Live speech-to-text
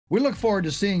We look forward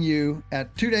to seeing you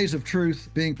at 2 Days of Truth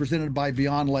being presented by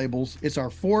Beyond Labels. It's our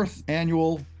 4th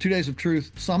annual 2 Days of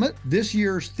Truth Summit. This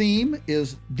year's theme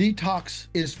is Detox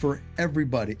is for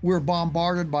Everybody. We're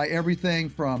bombarded by everything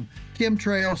from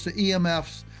chemtrails to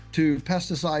EMFs to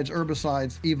pesticides,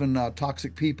 herbicides, even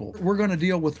toxic people. We're going to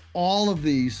deal with all of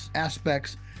these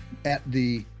aspects at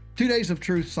the 2 Days of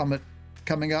Truth Summit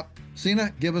coming up.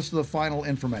 Sina, give us the final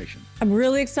information. I'm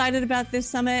really excited about this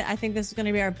summit. I think this is going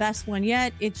to be our best one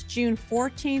yet. It's June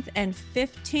 14th and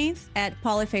 15th at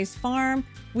Polyface Farm.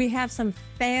 We have some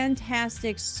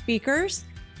fantastic speakers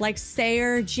like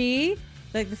Sayer G,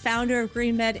 the founder of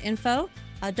Green Med Info,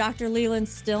 Dr. Leland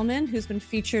Stillman, who's been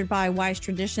featured by Wise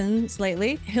Traditions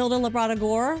lately, Hilda Labrada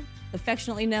Gore,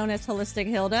 affectionately known as Holistic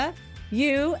Hilda,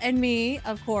 you and me,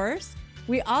 of course.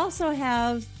 We also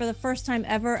have, for the first time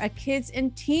ever, a kids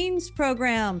and teens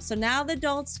program. So now the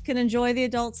adults can enjoy the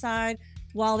adult side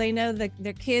while they know that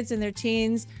their kids and their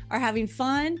teens are having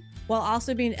fun, while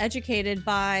also being educated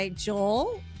by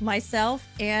Joel, myself,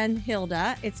 and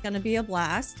Hilda. It's going to be a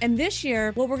blast. And this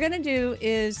year, what we're going to do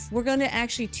is we're going to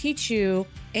actually teach you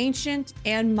ancient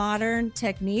and modern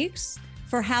techniques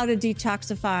for how to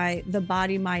detoxify the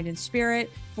body, mind, and spirit.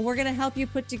 And we're going to help you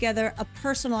put together a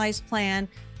personalized plan,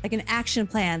 like an action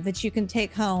plan that you can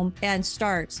take home and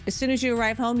start. As soon as you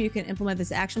arrive home, you can implement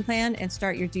this action plan and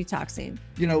start your detoxing.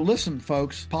 You know, listen,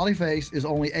 folks, Polyface is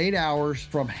only 8 hours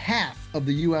from half of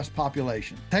the U.S.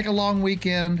 population. Take a long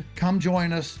weekend, come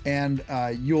join us, and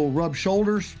you'll rub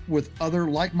shoulders with other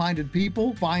like-minded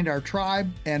people, find our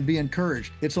tribe, and be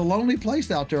encouraged. It's a lonely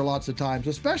place out there lots of times,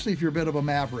 especially if you're a bit of a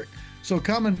maverick. So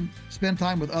come and spend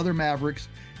time with other mavericks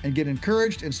and get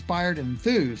encouraged, inspired, and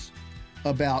enthused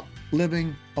about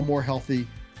living a more healthy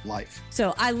life.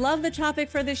 So I love the topic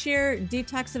for this year,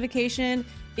 detoxification.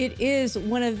 It is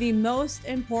one of the most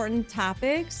important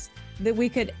topics that we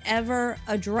could ever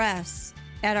address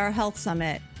at our health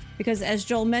summit. Because as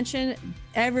Joel mentioned,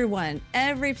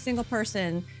 every single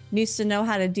person needs to know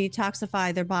how to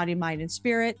detoxify their body, mind, and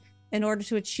spirit in order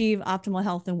to achieve optimal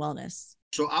health and wellness.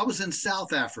 So I was in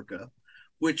South Africa,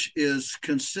 which is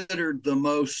considered the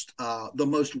most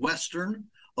Western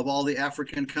of all the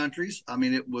African countries. I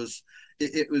mean, it was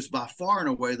by far and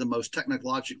away the most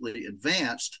technologically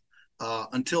advanced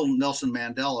until Nelson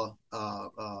Mandela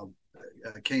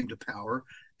came to power.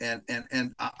 And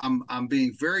I'm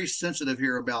being very sensitive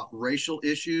here about racial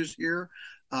issues here.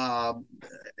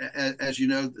 As you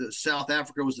know, South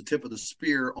Africa was the tip of the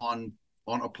spear on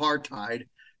apartheid,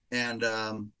 and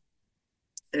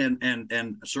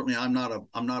certainly I'm not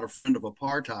a friend of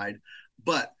apartheid,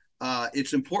 but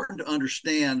it's important to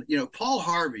understand, you know, Paul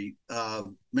Harvey,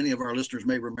 many of our listeners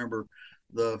may remember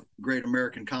the great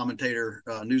American commentator,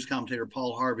 news commentator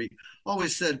Paul Harvey,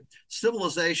 always said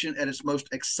civilization at its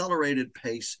most accelerated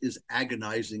pace is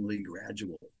agonizingly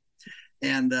gradual.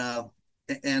 And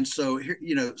so here,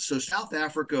 you know, so South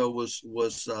Africa was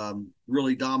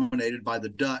really dominated by the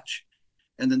Dutch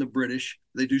and then the British.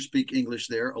 They do speak English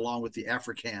there, along with the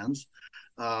Afrikaans.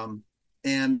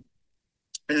 And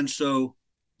so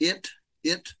it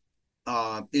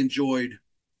enjoyed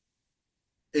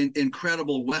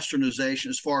incredible westernization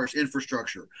as far as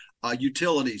infrastructure,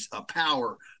 utilities,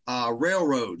 power,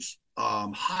 railroads,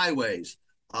 highways,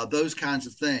 those kinds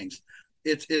of things.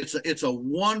 It's a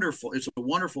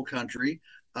wonderful country.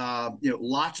 You know,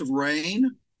 lots of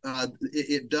rain.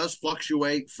 It does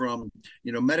fluctuate from,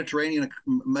 you know,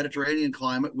 Mediterranean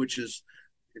climate, which is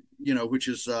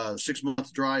 6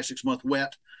 months dry, 6 month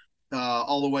wet,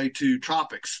 all the way to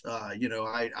tropics. You know,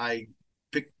 I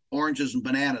picked oranges and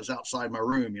bananas outside my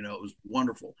room. You know, it was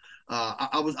wonderful.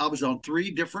 I was on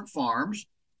 3 different farms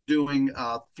doing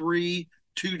 3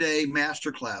 2-day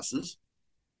master classes,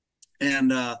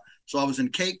 and so I was in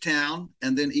Cape Town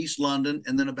and then East London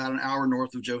and then about an hour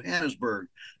north of Johannesburg.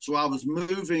 So I was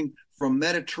moving from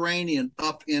Mediterranean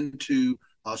up into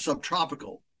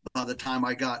subtropical by the time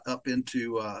I got up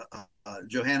into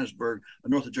Johannesburg,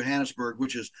 north of Johannesburg,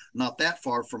 which is not that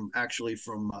far from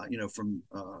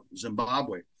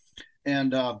Zimbabwe.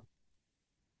 And I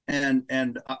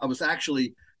was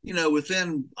actually, you know,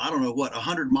 within,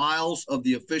 100 miles of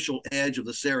the official edge of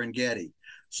the Serengeti.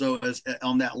 So as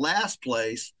on that last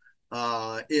place,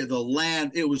 the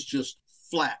land, it was just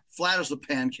flat as a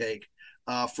pancake,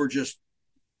 for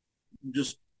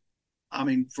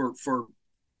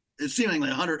it's seemingly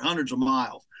hundreds of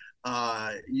miles.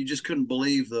 You just couldn't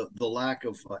believe the lack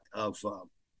of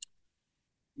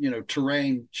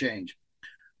terrain change.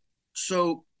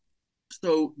 So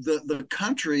the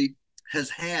country has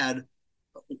had,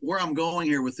 where I'm going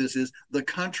here with this is, the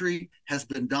country has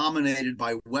been dominated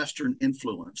by Western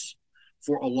influence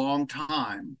for a long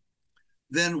time.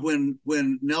 then when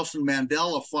Nelson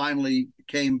Mandela finally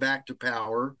came back to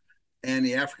power, and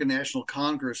the African National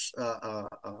Congress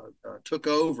took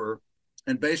over,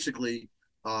 and basically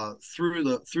threw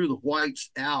the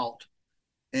whites out,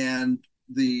 and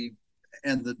the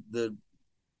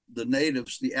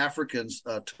natives, the Africans,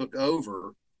 took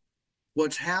over.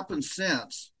 What's happened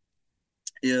since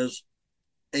is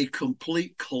a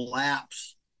complete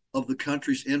collapse of the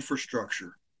country's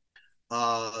infrastructure.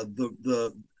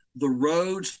 The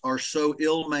roads are so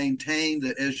ill maintained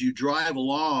that as you drive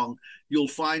along, you'll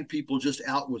find people just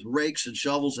out with rakes and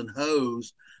shovels and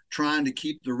hose trying to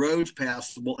keep the roads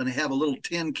passable, and they have a little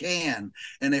tin can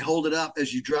and they hold it up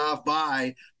as you drive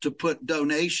by to put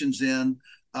donations in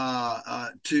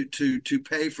to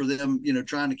pay for them,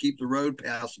 trying to keep the road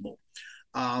passable.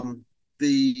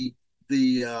 The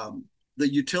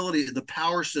utility, the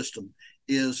power system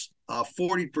is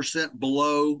 40%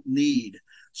 below need.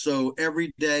 So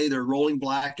every day they're rolling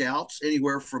blackouts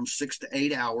anywhere from 6 to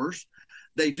 8 hours.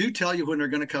 They do tell you when they're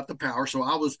going to cut the power. So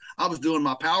I was doing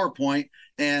my PowerPoint,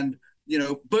 and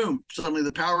boom, suddenly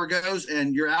the power goes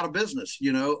and you're out of business.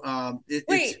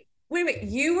 Wait.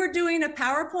 You were doing a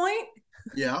PowerPoint?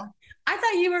 Yeah. I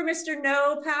thought you were Mr.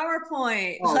 No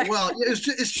PowerPoint. Oh, well, it's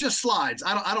just slides.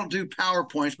 I don't do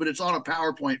PowerPoints, but it's on a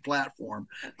PowerPoint platform.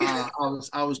 I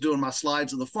was doing my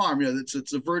slides of the farm.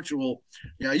 It's a virtual.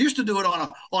 I used to do it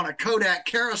on a Kodak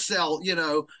carousel,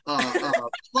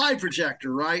 slide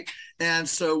projector, right? And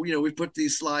so we put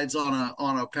these slides on a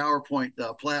PowerPoint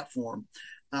platform.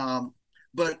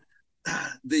 But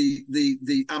there's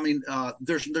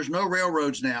no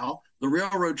railroads now. The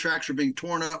railroad tracks are being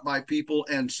torn up by people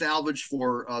and salvaged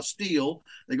for steel.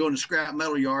 They go into scrap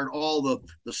metal yard. All the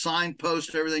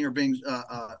signposts, everything are being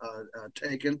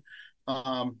taken.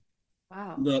 Wow.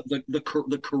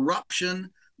 The corruption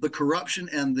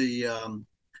and the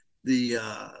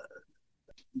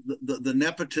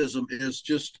nepotism is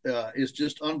just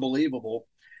unbelievable.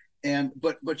 And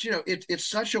but it's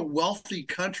such a wealthy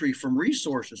country from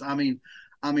resources. I mean,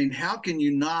 how can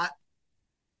you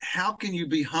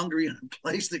be hungry in a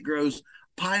place that grows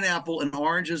pineapple and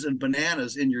oranges and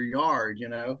bananas in your yard?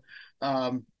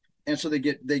 And so they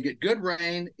get good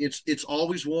rain. It's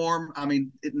always warm. I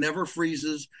mean, it never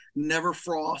freezes, never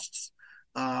frosts.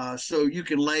 So you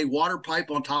can lay water pipe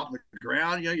on top of the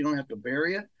ground. You don't have to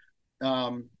bury it.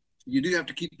 You do have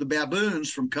to keep the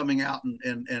baboons from coming out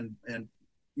and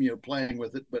playing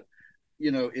with it. But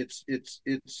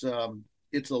it's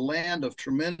a land of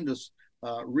tremendous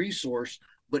resource.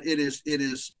 But it is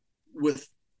with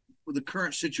the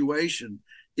current situation,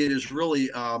 it is really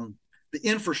the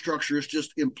infrastructure is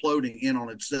just imploding in on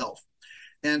itself.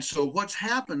 And so what's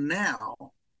happened now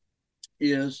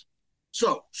is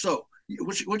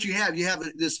what you have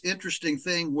this interesting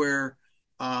thing where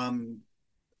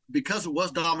because it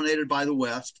was dominated by the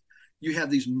West, you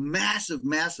have these massive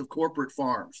corporate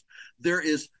farms. There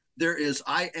is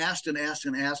I asked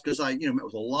because I met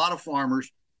with a lot of farmers,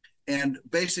 and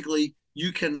basically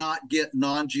you cannot get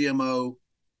non-GMO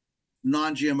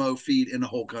feed in the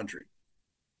whole country.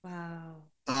 Wow.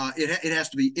 It has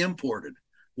to be imported.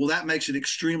 Well, that makes it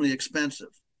extremely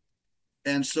expensive.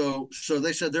 And so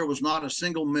they said there was not a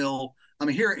single mill. I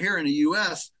mean, here in the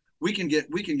U.S., we can get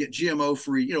GMO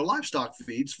free, livestock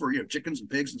feeds for chickens and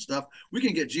pigs and stuff. We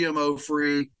can get GMO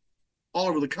free all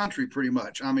over the country pretty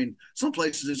much. I mean, some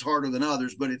places it's harder than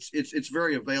others, but it's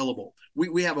very available.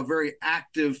 We have a very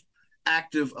active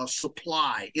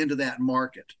supply into that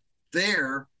market.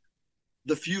 There,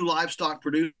 the few livestock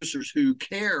producers who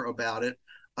care about it,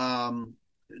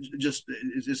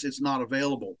 it's not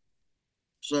available.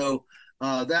 So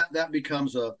that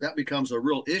becomes a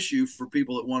real issue for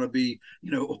people that want to be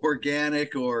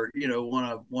organic or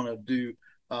want to do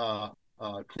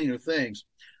cleaner things.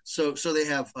 So they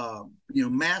have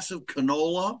massive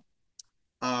canola,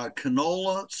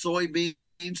 soybeans,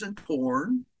 and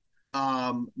corn.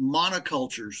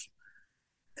 Monocultures.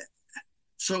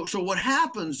 So what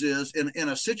happens is in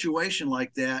a situation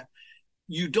like that,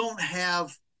 you don't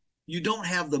have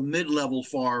the mid-level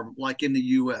farm like in the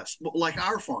U.S. Like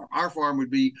our farm. Our farm would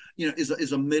be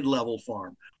is a mid-level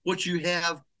farm. What you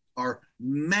have are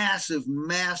massive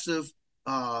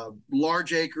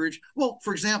large acreage. Well,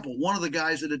 for example, one of the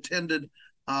guys that attended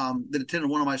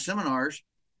one of my seminars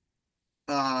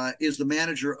is the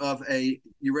manager of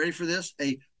you ready for this?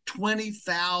 A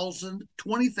 20,000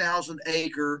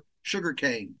 acre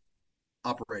sugarcane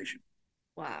operation.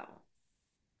 Wow.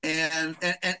 And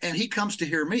he comes to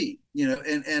hear me,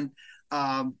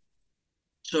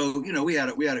 so we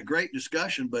had a great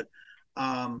discussion, but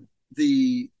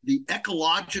the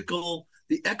ecological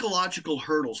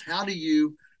hurdles. How do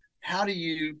you how do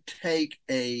you take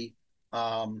a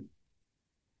how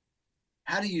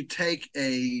do you take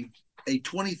a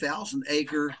 20,000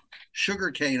 acre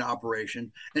sugarcane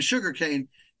operation? And sugarcane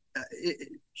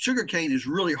is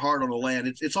really hard on the land.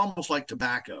 It's almost like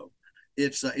tobacco.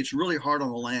 It's really hard on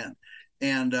the land,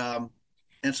 and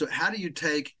so how do you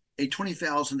take a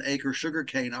 20,000 acre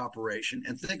sugarcane operation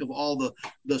and think of all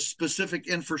the specific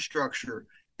infrastructure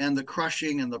and the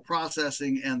crushing and the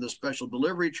processing and the special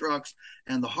delivery trucks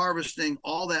and the harvesting,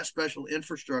 all that special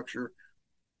infrastructure,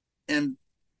 and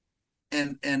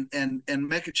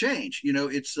make a change.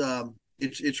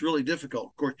 It's really difficult.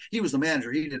 Of course, he was the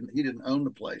manager. He didn't own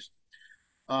the place.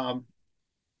 But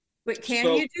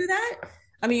can you do that?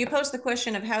 I mean, you posed the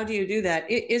question of how do you do that?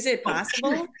 Is it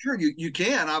possible? Sure, you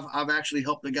can. I've actually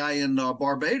helped a guy in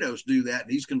Barbados do that.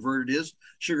 He's converted his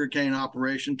sugarcane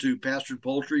operation to pastured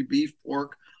poultry, beef,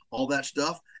 pork, all that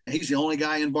stuff. And he's the only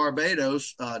guy in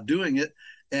Barbados doing it.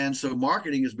 And so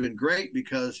marketing has been great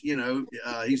because, he's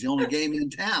the only game in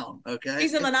town. Okay.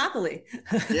 He's a monopoly.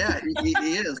 Yeah, he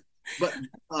is. But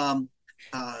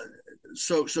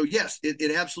so yes,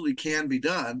 it absolutely can be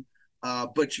done.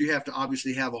 But you have to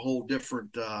obviously have a whole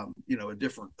different, a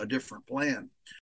different plan.